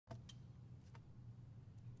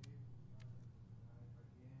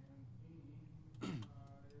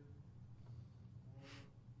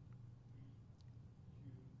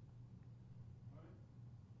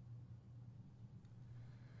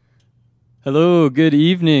Hello, good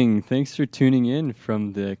evening. Thanks for tuning in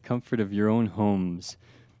from the comfort of your own homes.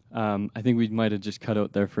 I think we might have just cut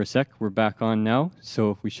out there for a sec. We're back on now,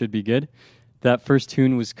 so we should be good. That first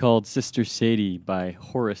tune was called Sister Sadie by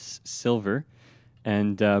Horace Silver.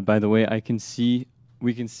 And by the way, we can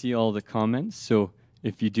see all the comments. So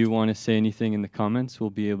if you do want to say anything in the comments, we'll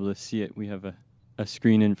be able to see it. We have a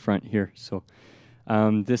screen in front here. So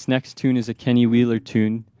this next tune is a Kenny Wheeler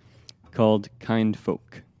tune called Kind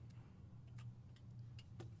Folk.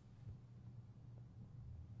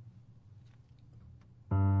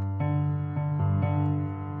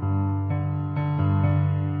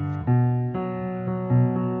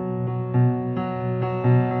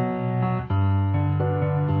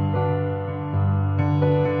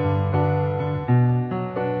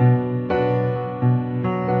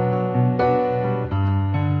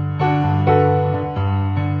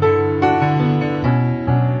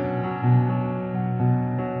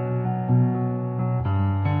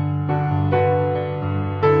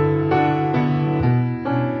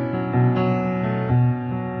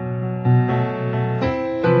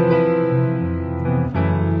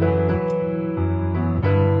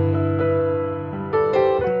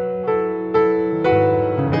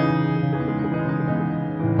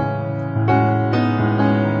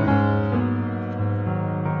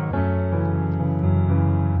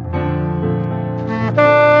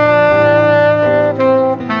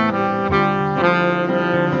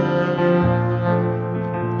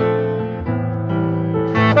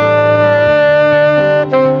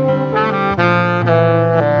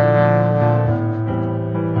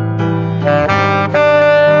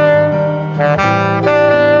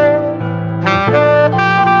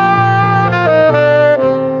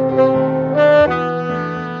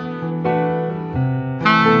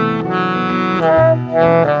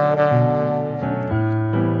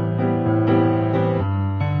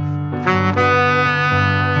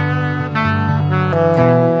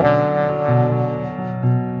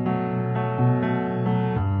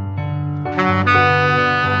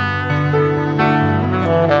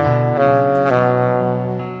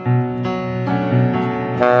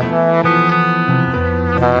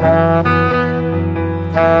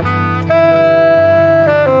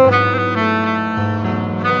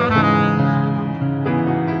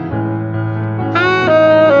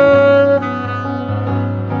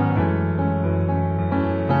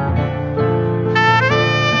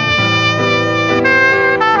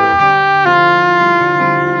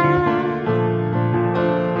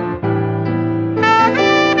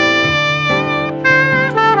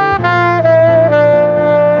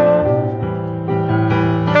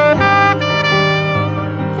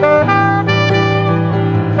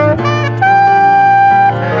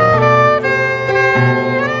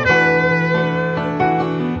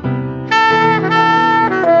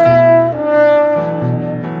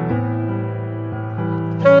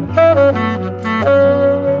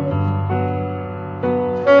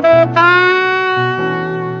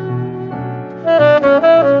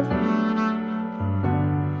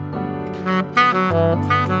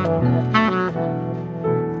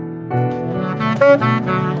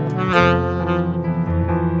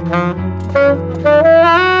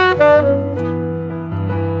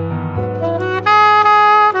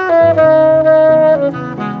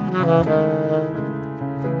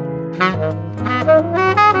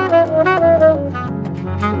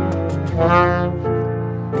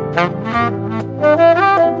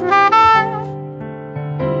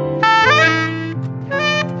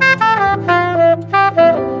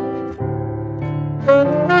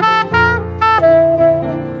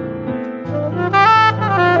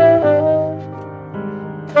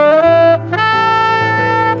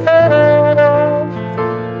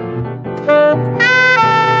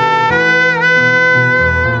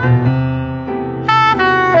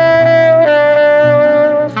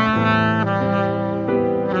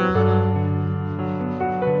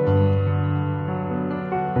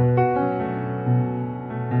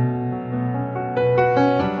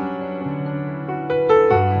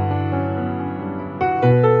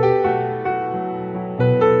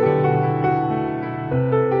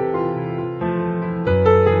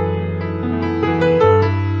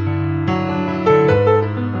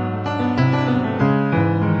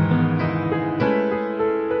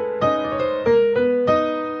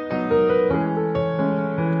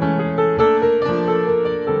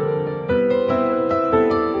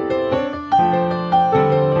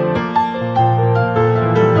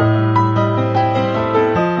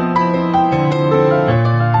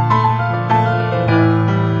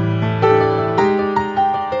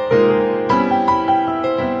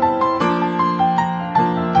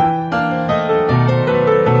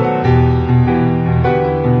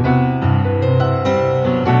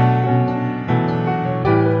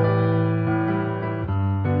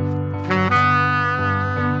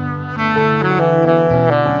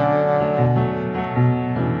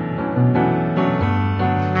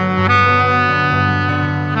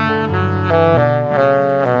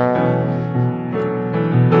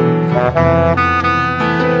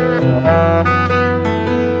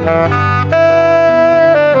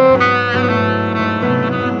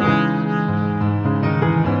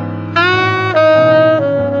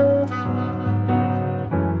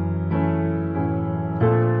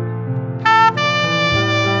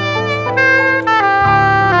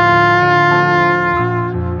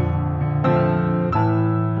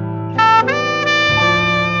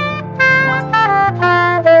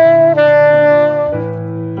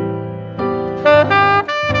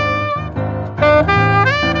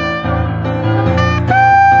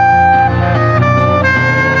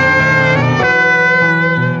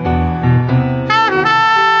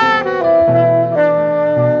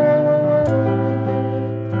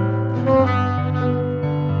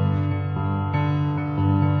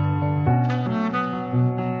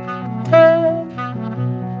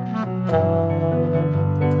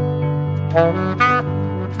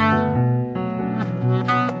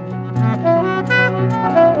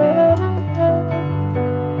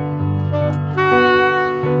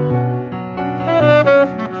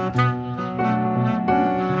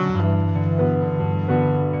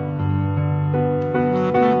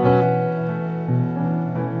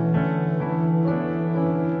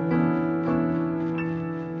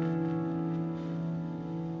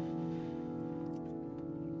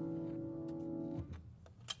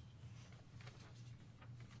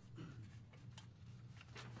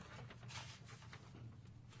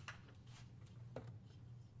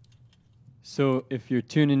 So if you're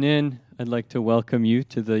tuning in, I'd like to welcome you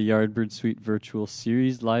to the Yardbird Suite virtual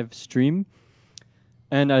series live stream.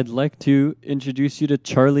 And I'd like to introduce you to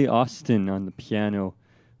Charlie Austin on the piano.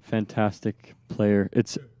 Fantastic player.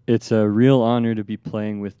 It's a real honor to be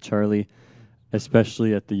playing with Charlie,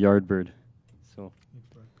 especially at the Yardbird. So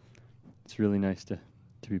it's really nice to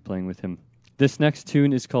be playing with him. This next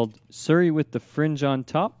tune is called Surrey with the Fringe on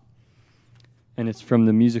Top, and it's from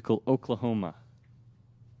the musical Oklahoma.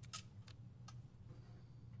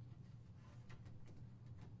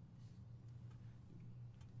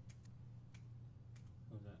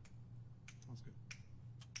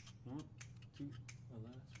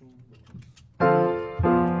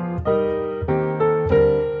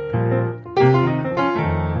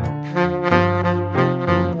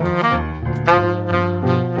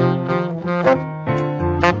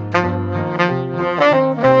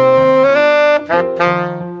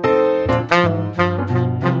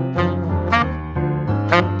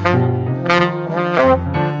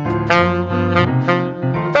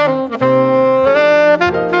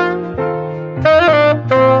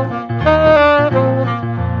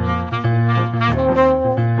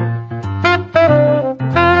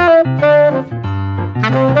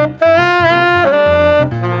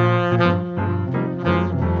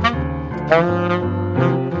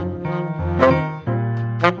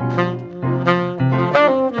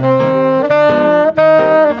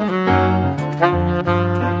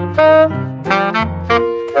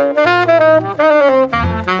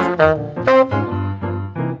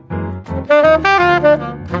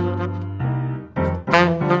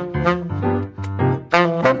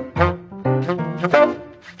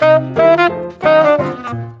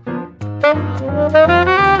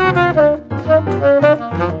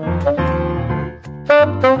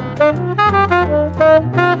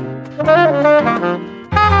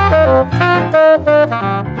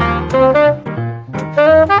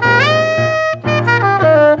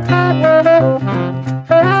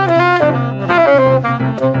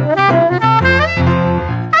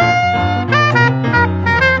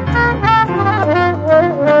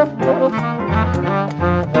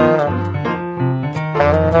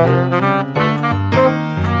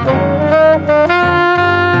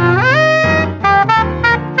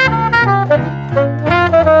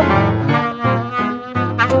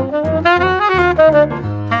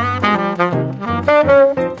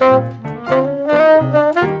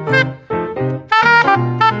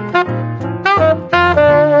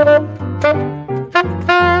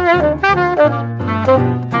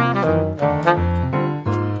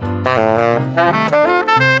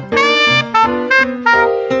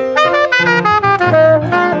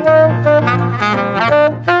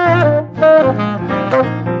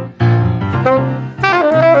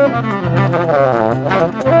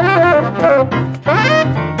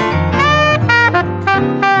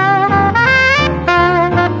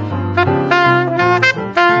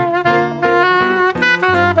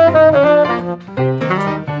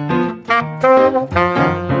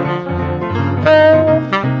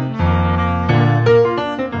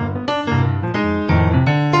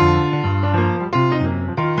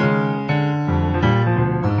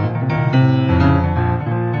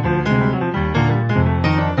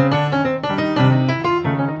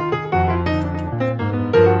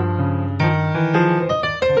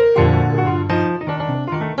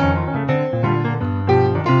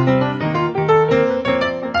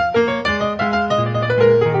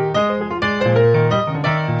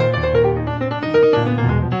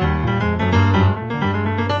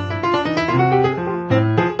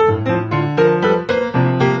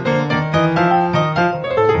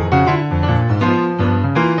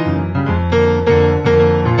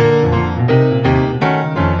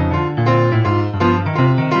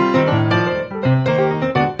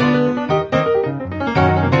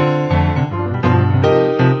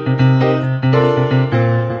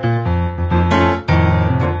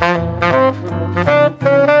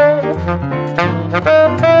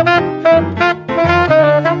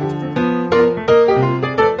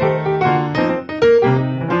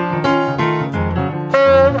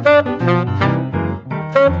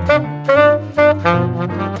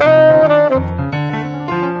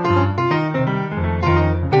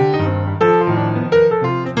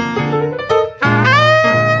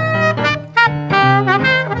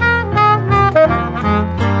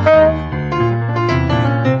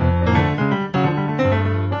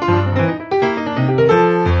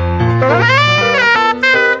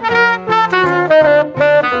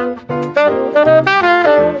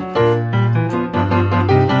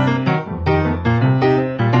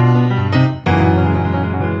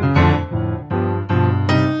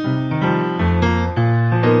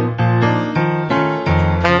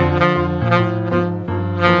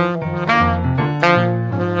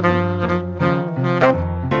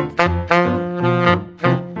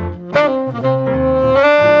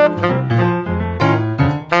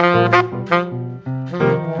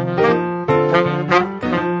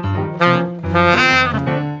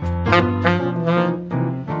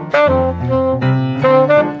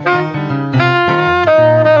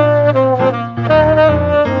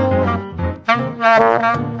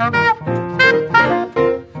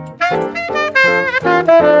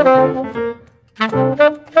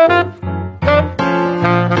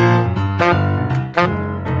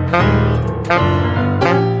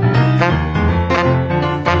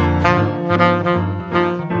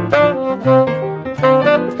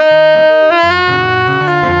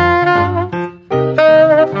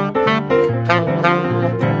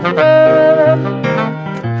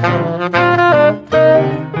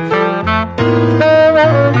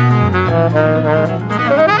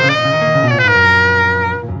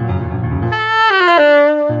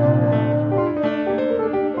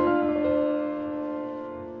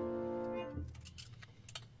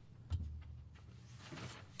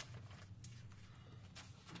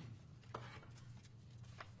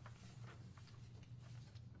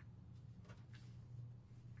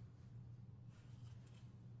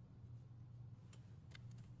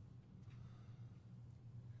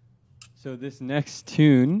 So this next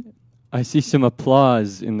tune, I see some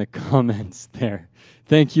applause in the comments there.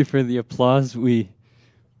 Thank you for the applause. We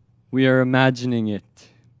are imagining it,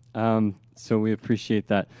 so we appreciate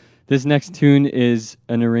that. This next tune is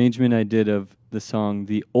an arrangement I did of the song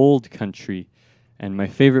 "The Old Country," and my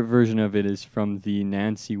favorite version of it is from the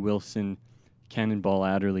Nancy Wilson Cannonball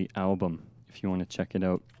Adderley album, if you want to check it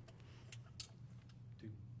out.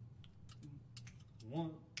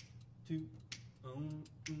 1, 2,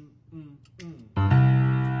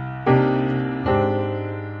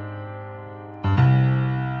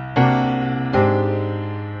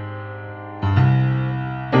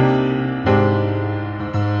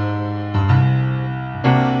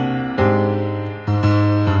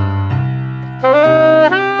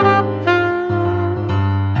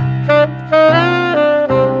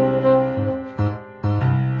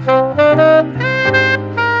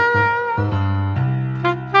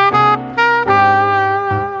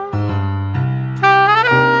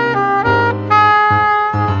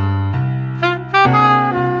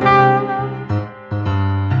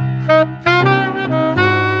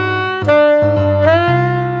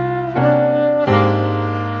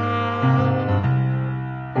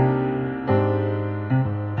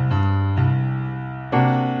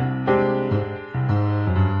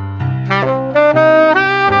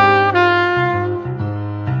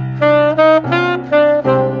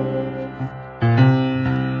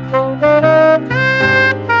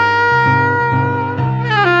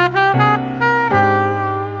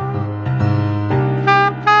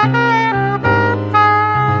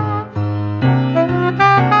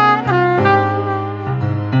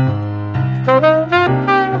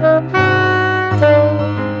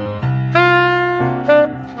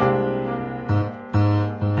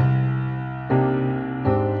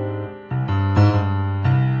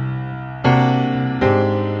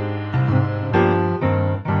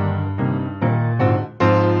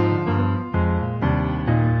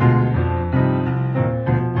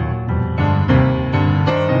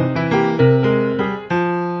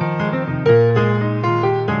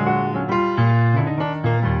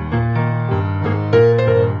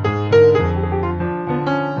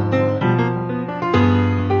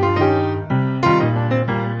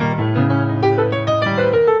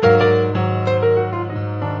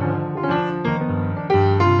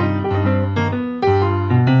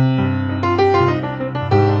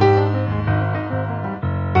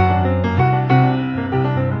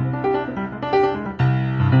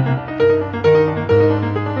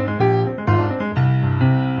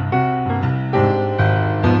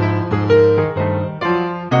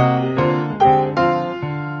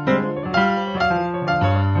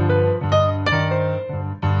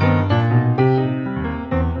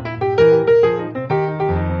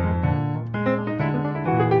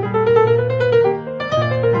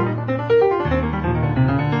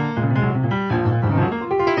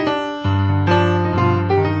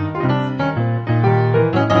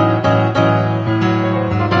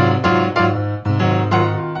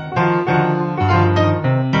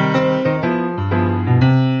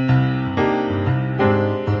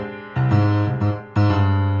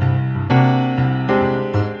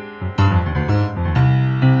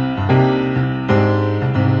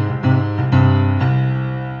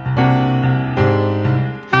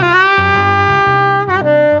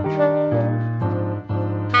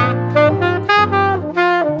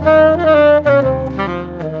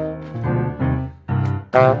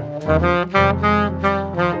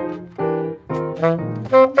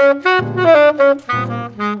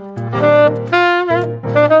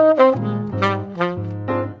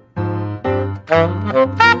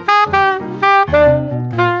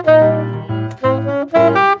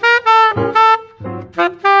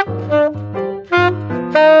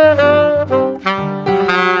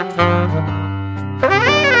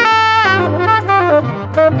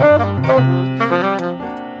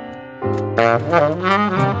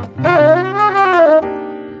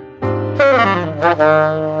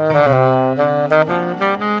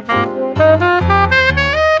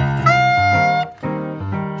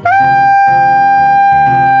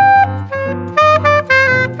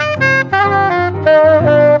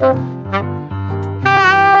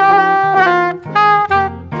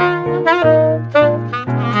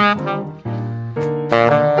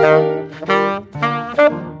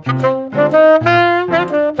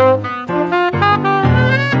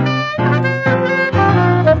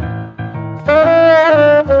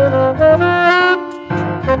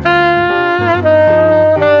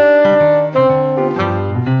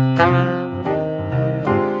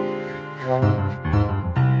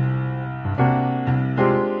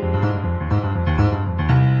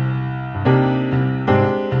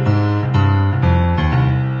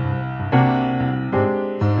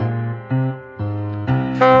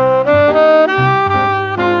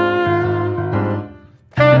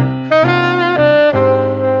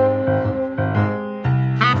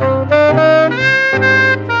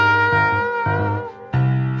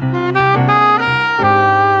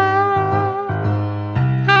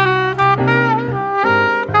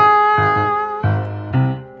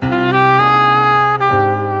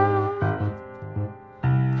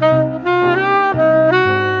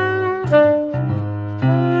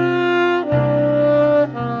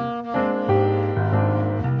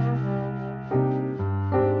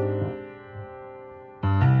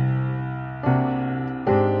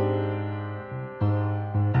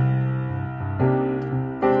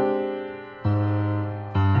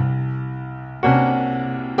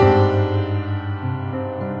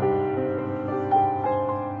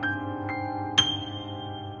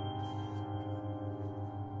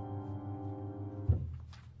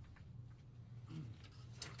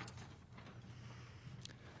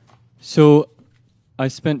 So I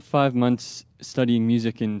spent 5 months studying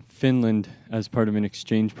music in Finland as part of an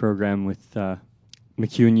exchange program with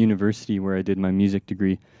MacEwan University, where I did my music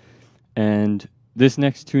degree. And this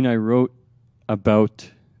next tune I wrote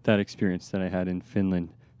about that experience that I had in Finland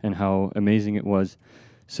and how amazing it was.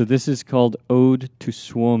 So this is called Ode to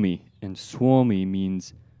Suomi, and Suomi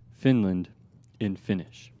means Finland in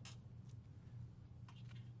Finnish.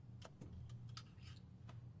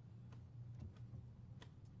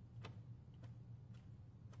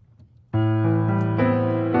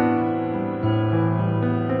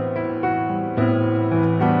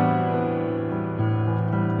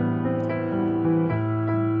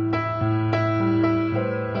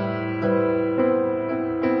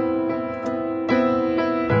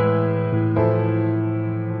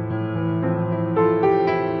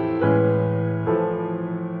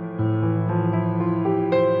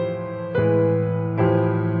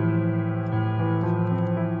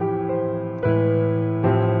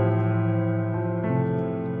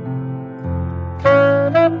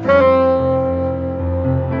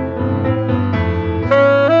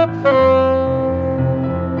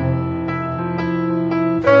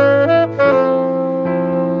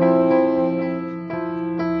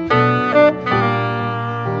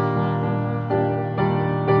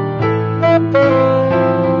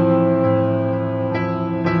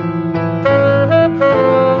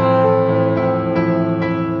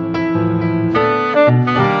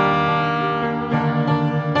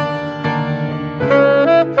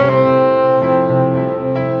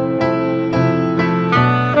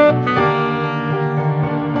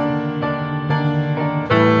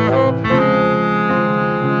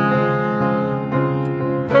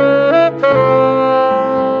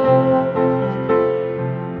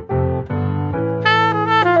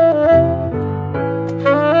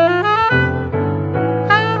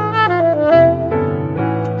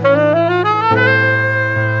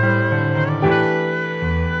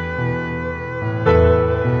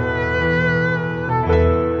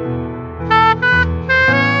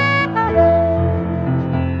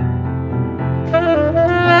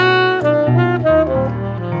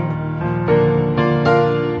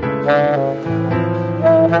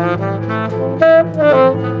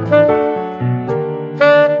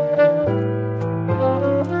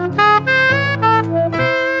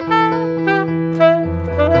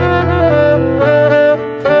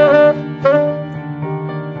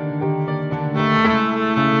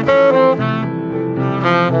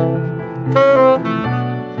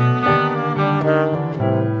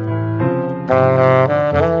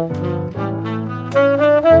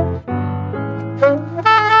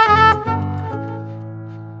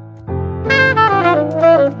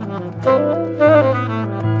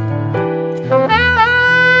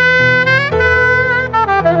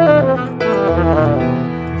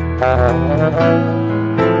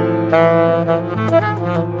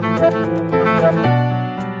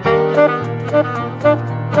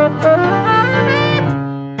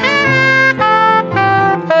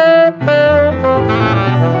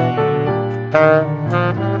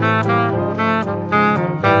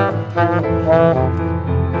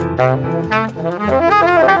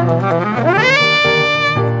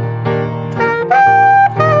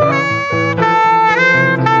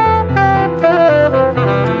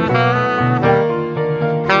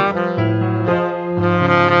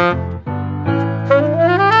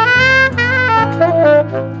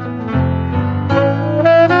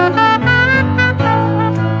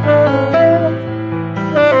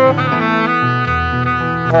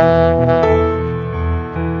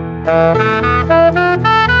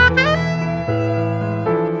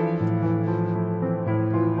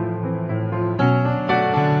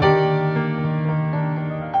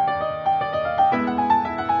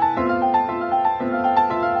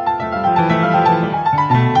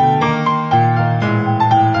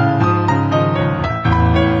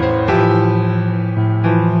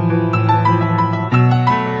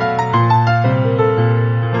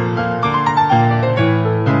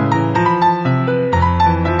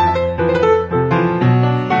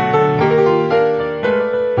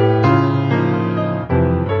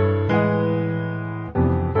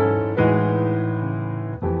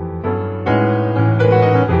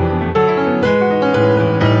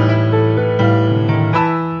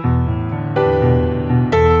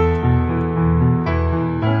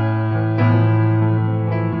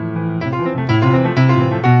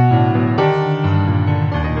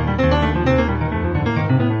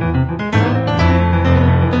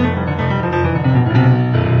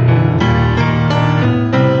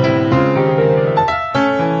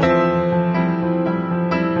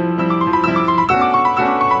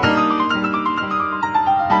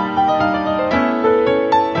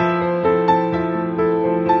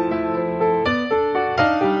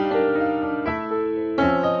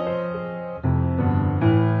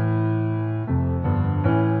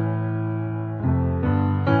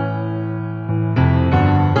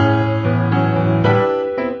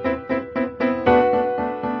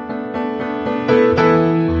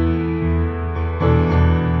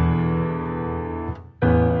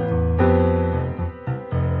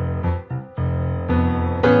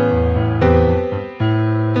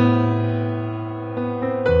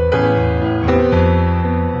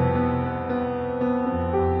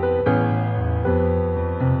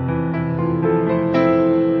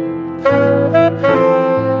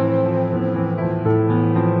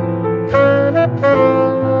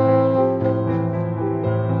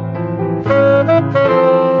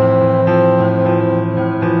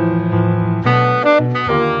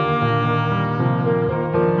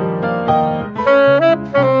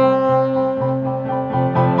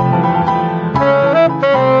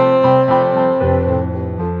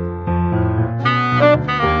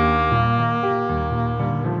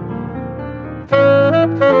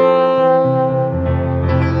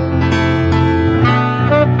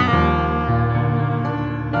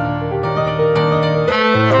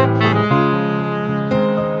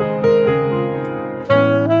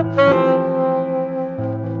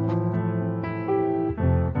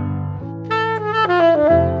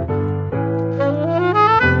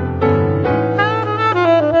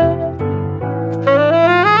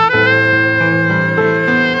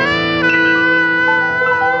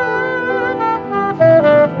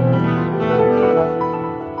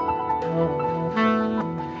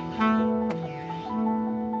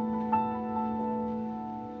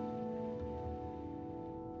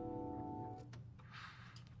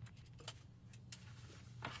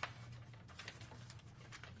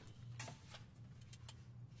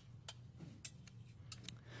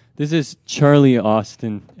 This is Charlie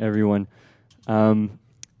Austin, everyone.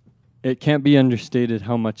 It can't be understated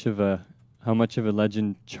how much of a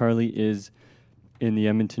legend Charlie is in the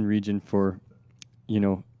Edmonton region for, you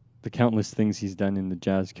know, the countless things he's done in the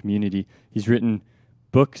jazz community. He's written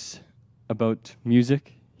books about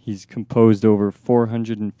music. He's composed over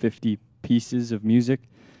 450 pieces of music.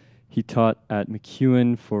 He taught at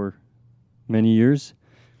MacEwan for many years.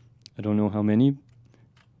 I don't know how many.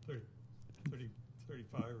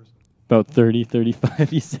 35 or something. About 30, 35,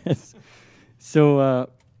 he says. So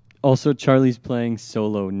also Charlie's playing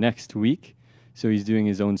solo next week. So he's doing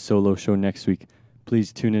his own solo show next week.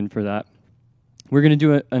 Please tune in for that. We're going to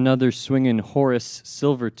do another swingin' Horace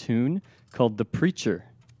Silver tune called The Preacher.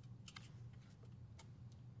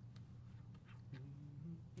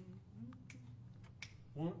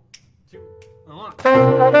 One, two, one.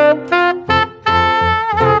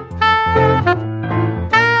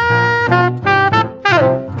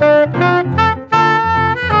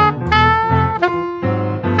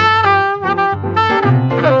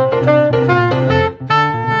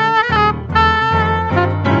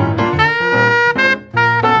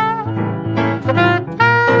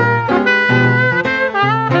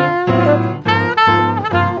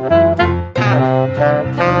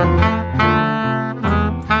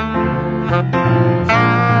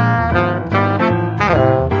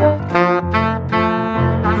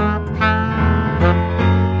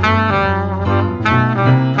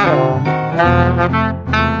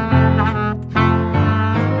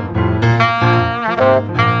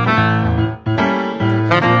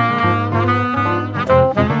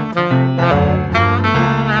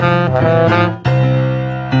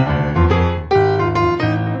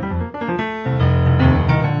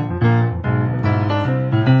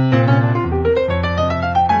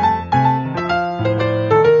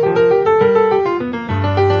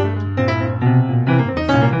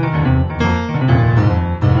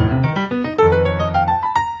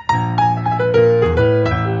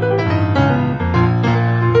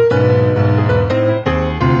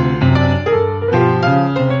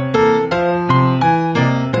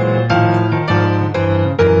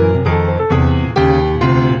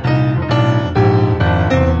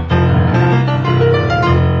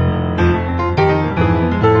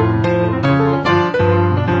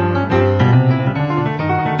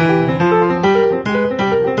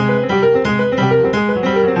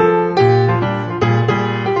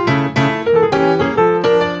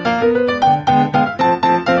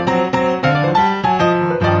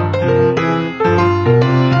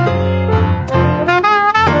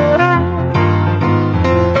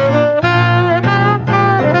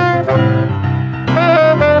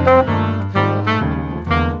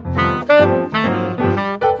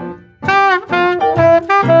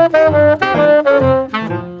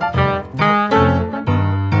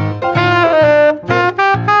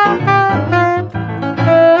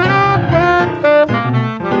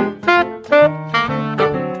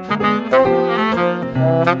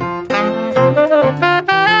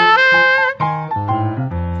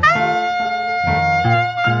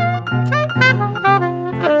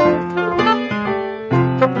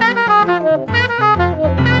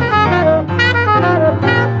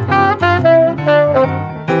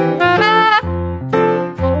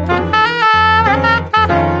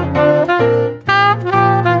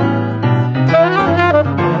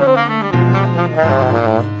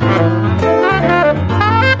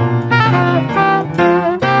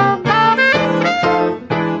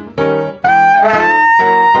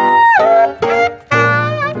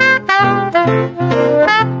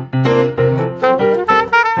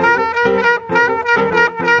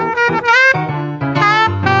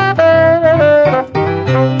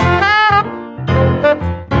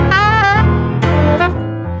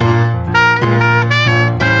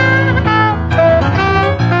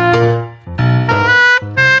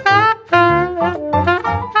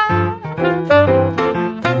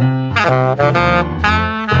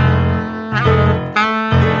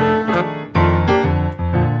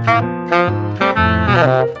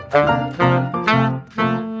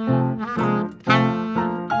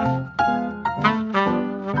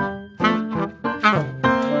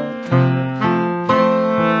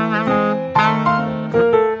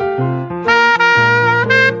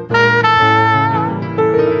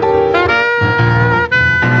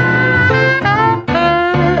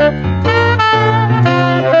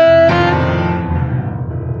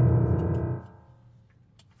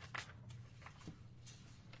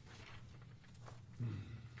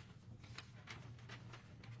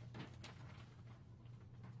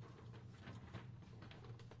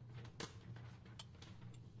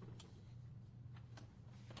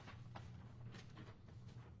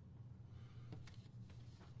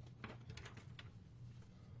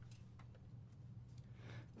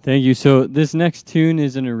 Thank you. So this next tune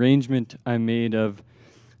is an arrangement I made of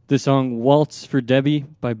the song Waltz for Debbie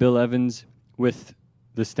by Bill Evans with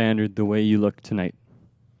the standard The Way You Look Tonight.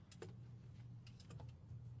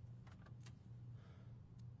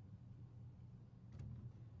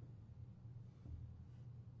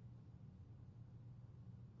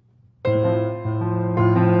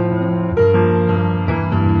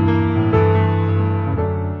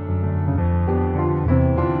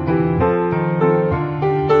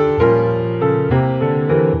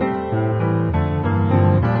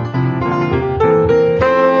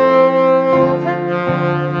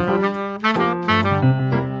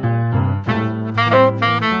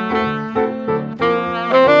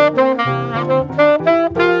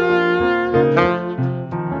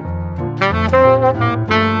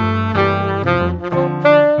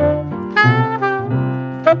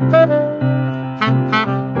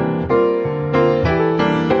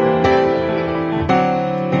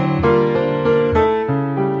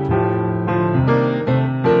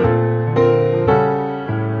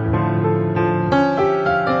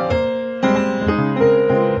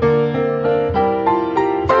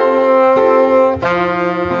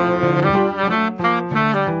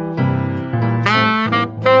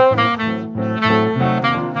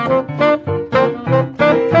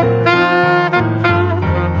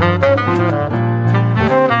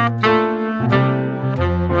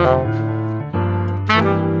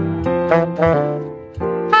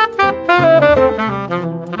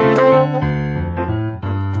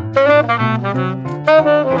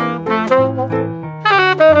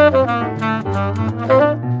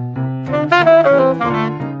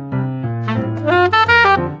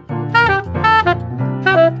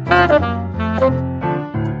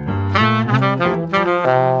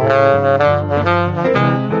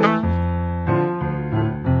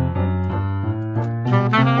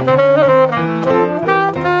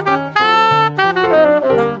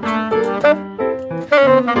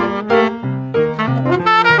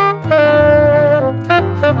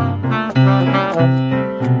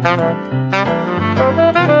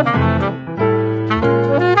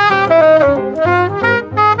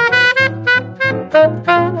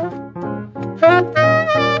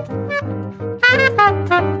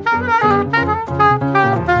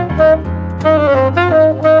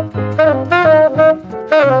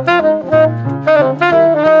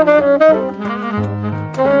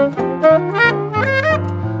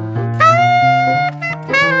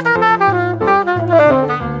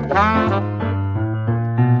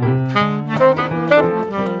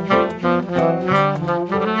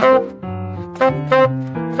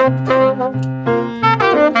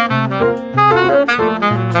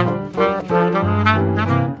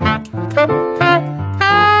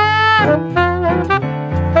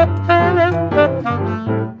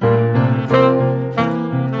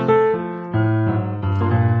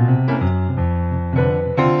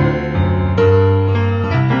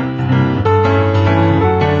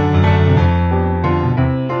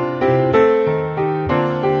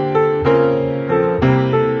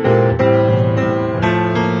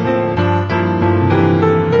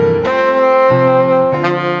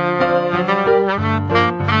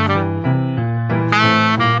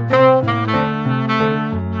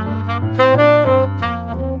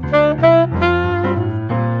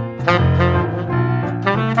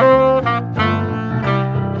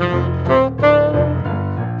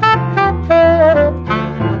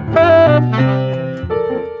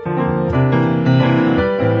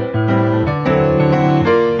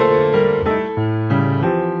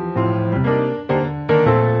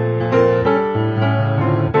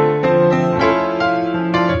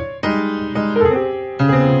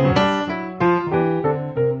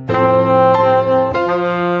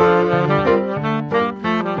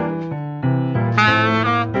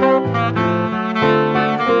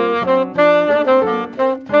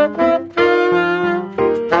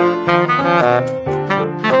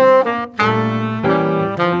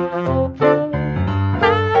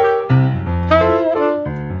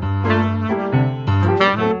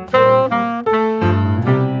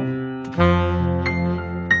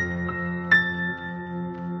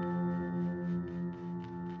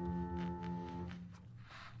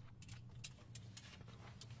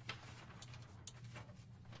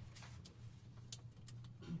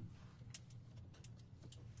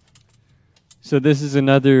 So this is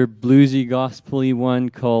another bluesy, gospel-y one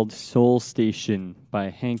called Soul Station by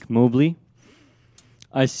Hank Mobley.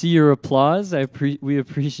 I see your applause. We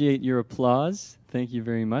appreciate your applause. Thank you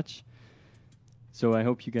very much. So I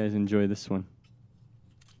hope you guys enjoy this one.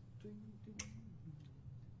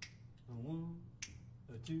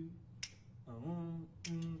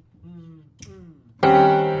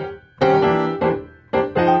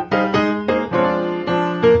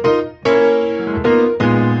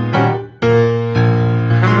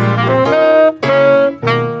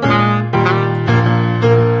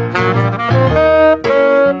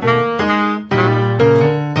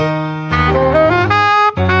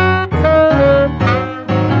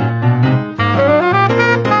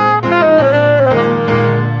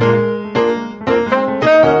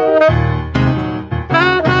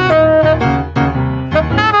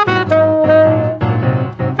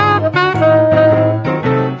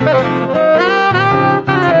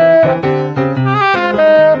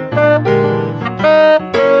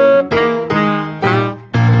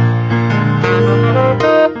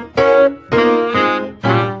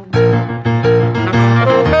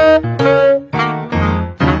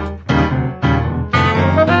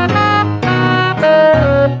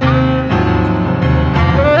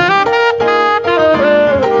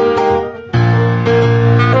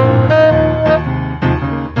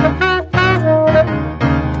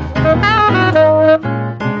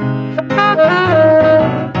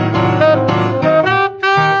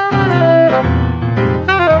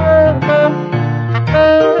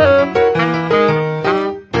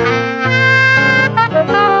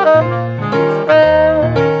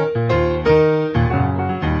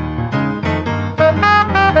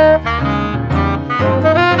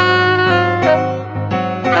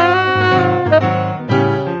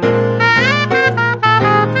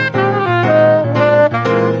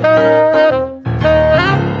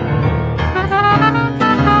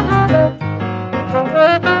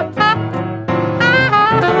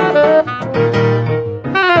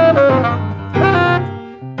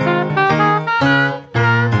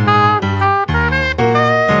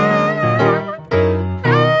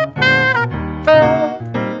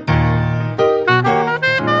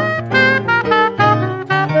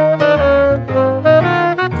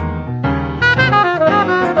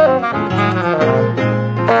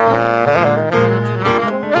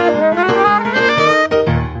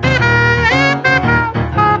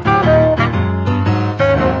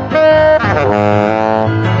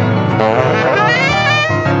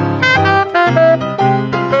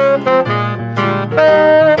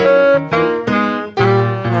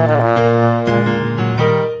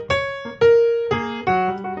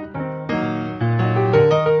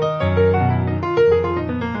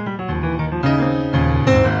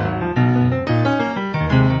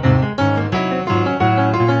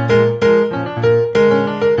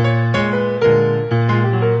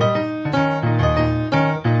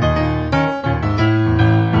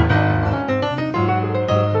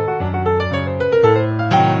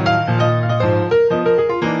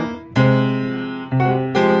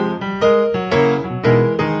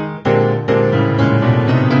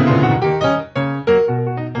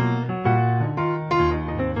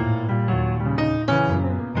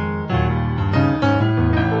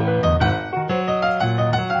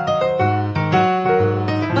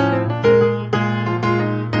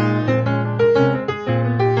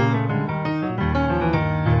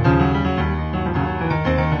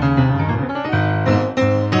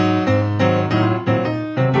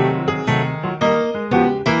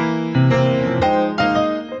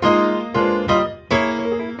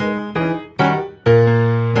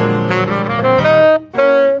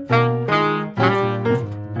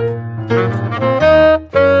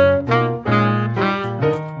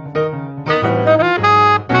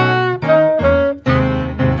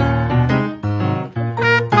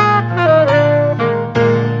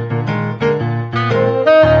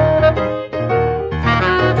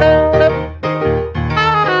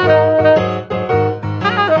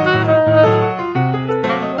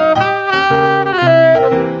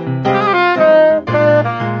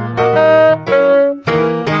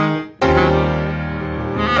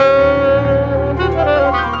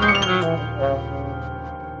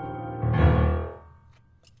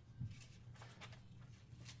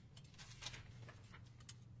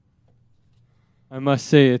 I must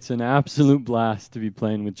say, it's an absolute blast to be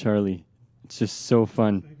playing with Charlie. It's just so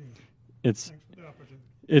fun. It's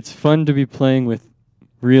fun to be playing with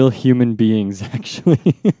real human beings,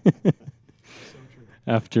 actually,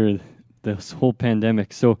 after this whole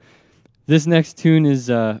pandemic. So this next tune is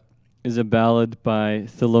a ballad by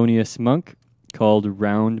Thelonious Monk called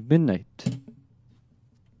Round Midnight.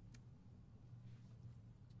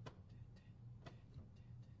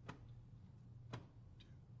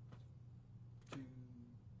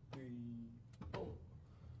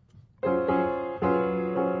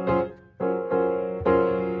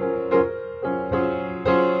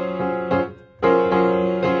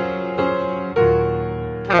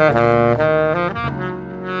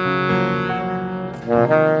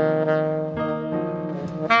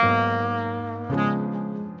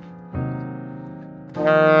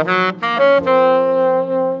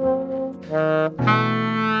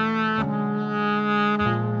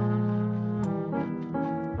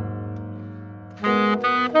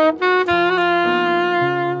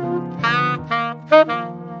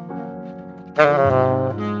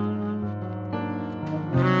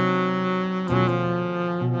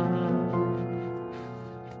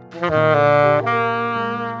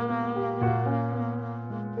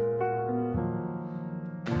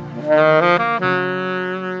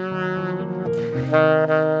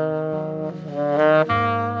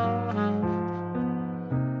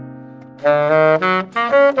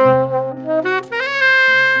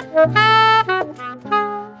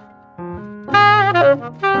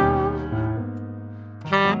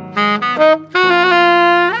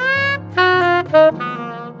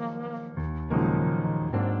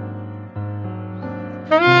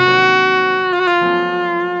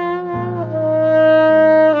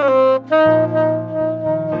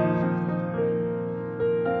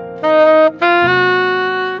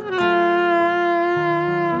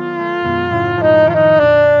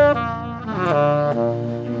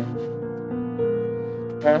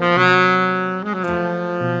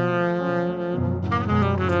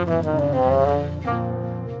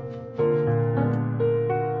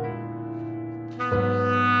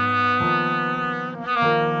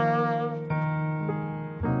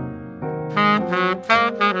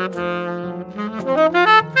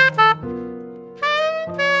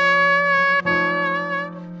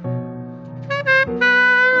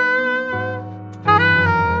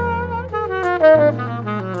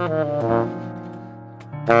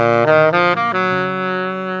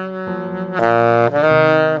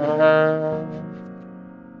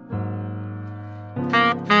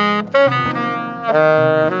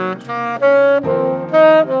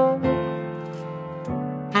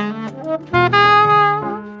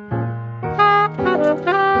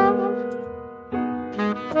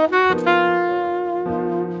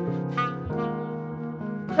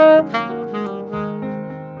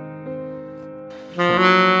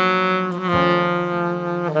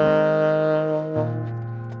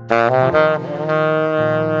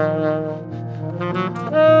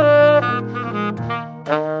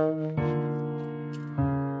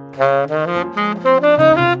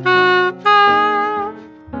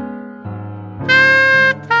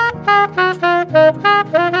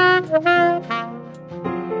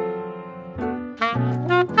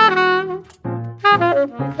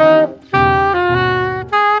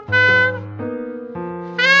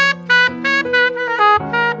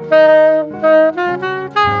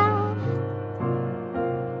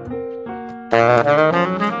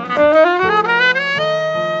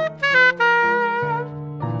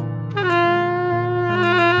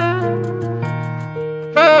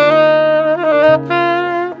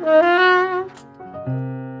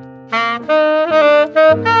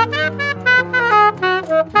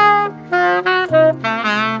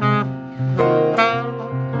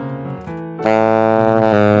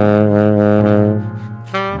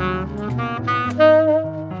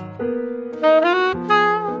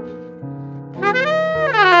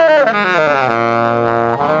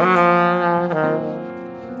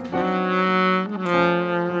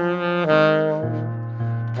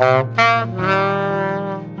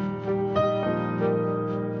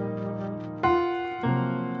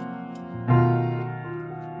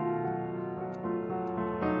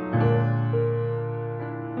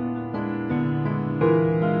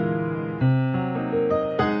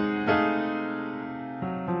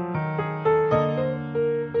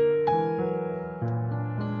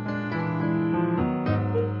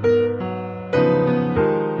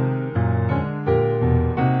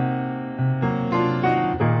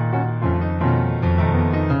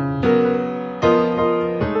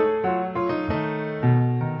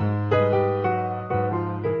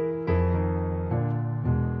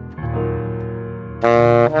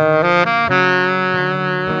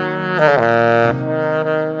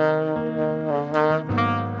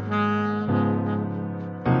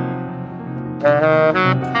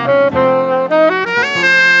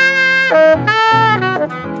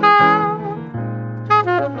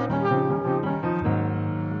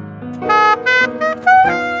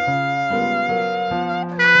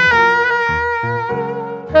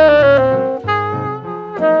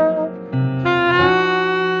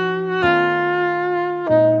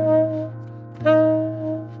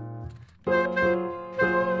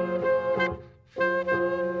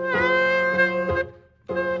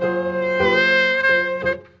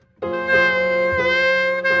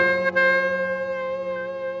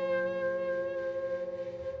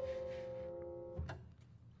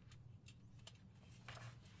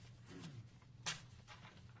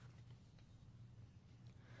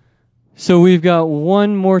 So we've got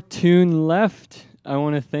one more tune left. I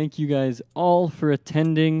want to thank you guys all for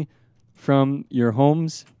attending from your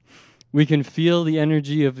homes. We can feel the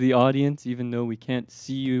energy of the audience, even though we can't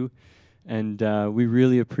see you, and we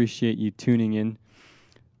really appreciate you tuning in.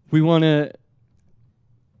 We want to,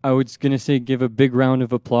 I was going to say give a big round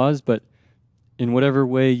of applause, but in whatever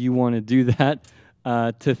way you want to do that,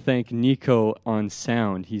 to thank Nico on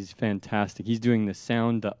sound. He's fantastic. He's doing the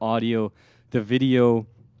sound, the audio, the video.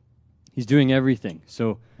 He's doing everything.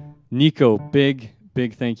 So, Nico, big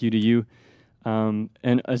thank you to you.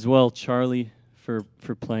 And as well, Charlie, for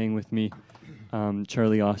playing with me.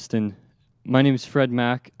 Charlie Austin. My name is Fred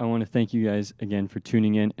Mack. I want to thank you guys again for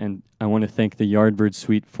tuning in. And I want to thank the Yardbird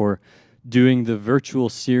Suite for doing the virtual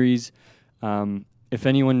series. If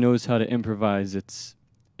anyone knows how to improvise, it's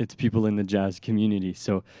people in the jazz community.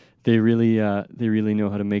 So they really know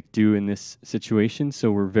how to make do in this situation.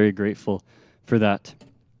 So we're very grateful for that.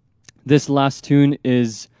 This last tune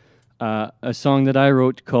is a song that I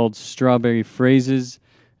wrote called Strawberry Phrases,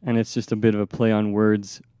 and it's just a bit of a play on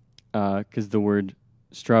words because the word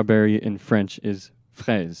strawberry in French is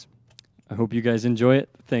fraise. I hope you guys enjoy it.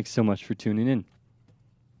 Thanks so much for tuning in.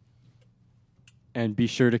 And be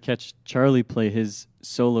sure to catch Charlie play his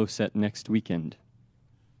solo set next weekend.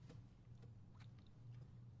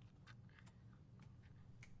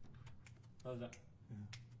 How's that?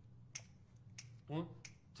 1,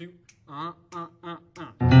 2.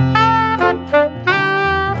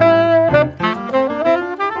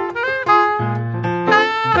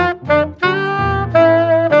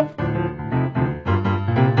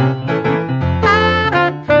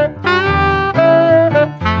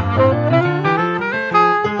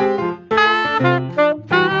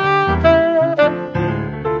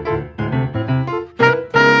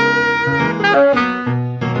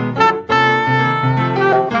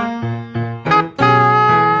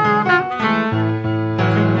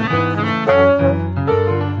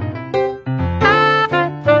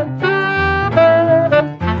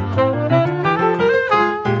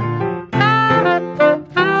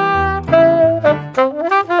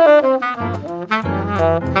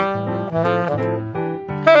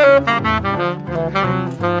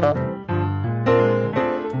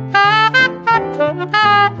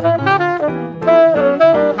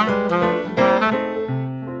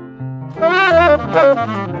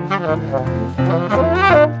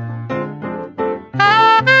 Thank you.